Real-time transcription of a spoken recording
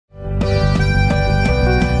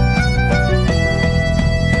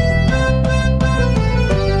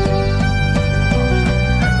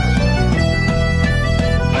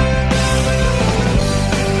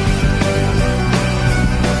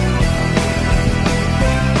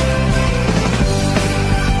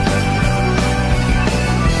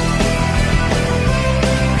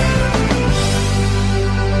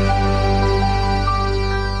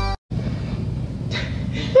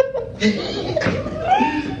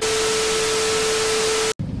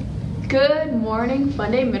Good morning,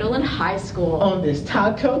 Fun Day Middle and High School. On this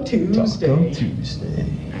Taco Tuesday.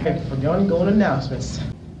 Right, for the ongoing announcements.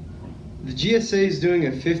 The GSA is doing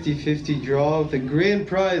a 50-50 draw with a grand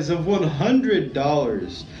prize of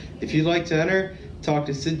 $100. If you'd like to enter, talk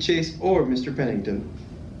to Sid Chase or Mr. Pennington.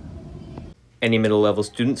 Any middle level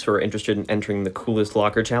students who are interested in entering the Coolest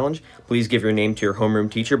Locker Challenge, please give your name to your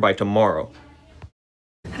homeroom teacher by tomorrow.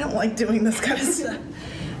 I don't like doing this kind of stuff.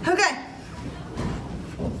 Okay.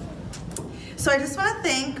 So I just want to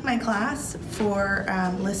thank my class for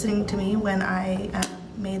listening to me when I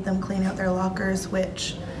made them clean out their lockers,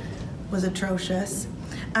 which was atrocious.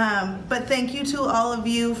 But thank you to all of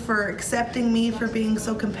you for accepting me, for being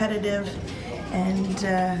so competitive, and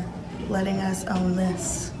letting us own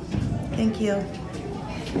this. Thank you.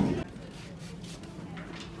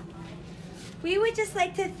 We would just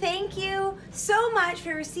like to thank you so much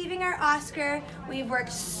for receiving our Oscar. We've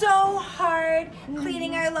worked so hard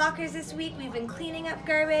cleaning our lockers this week. We've been cleaning up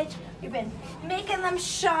garbage. We've been making them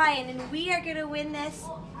shine, and we are going to win this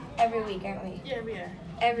every week, aren't we? Yeah, we are.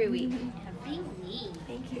 Every week. Every week.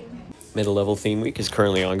 Thank you. Middle Level Theme Week is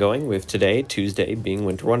currently ongoing, with today, Tuesday, being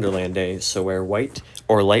Winter Wonderland Day, so wear white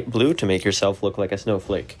or light blue to make yourself look like a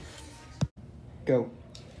snowflake. Go.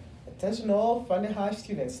 Attention all Fun Day High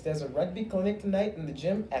students. There's a rugby clinic tonight in the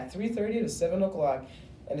gym at 3:30 to 7 o'clock.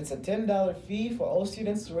 And it's a $10 fee for all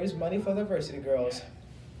students to raise money for the varsity girls.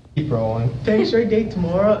 Keep rolling. Picture date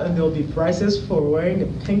tomorrow, and there'll be prizes for wearing a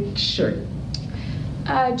pink shirt.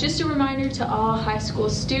 Just a reminder to all high school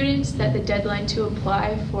students that the deadline to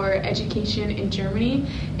apply for education in Germany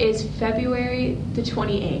is February the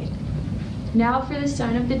 28th. Now for the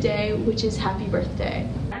sign of the day, which is happy birthday.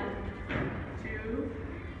 1, 2,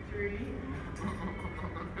 3.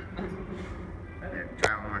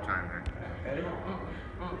 Try it one more time there.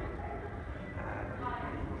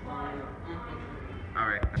 All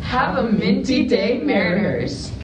right. Have a minty day, Mariners.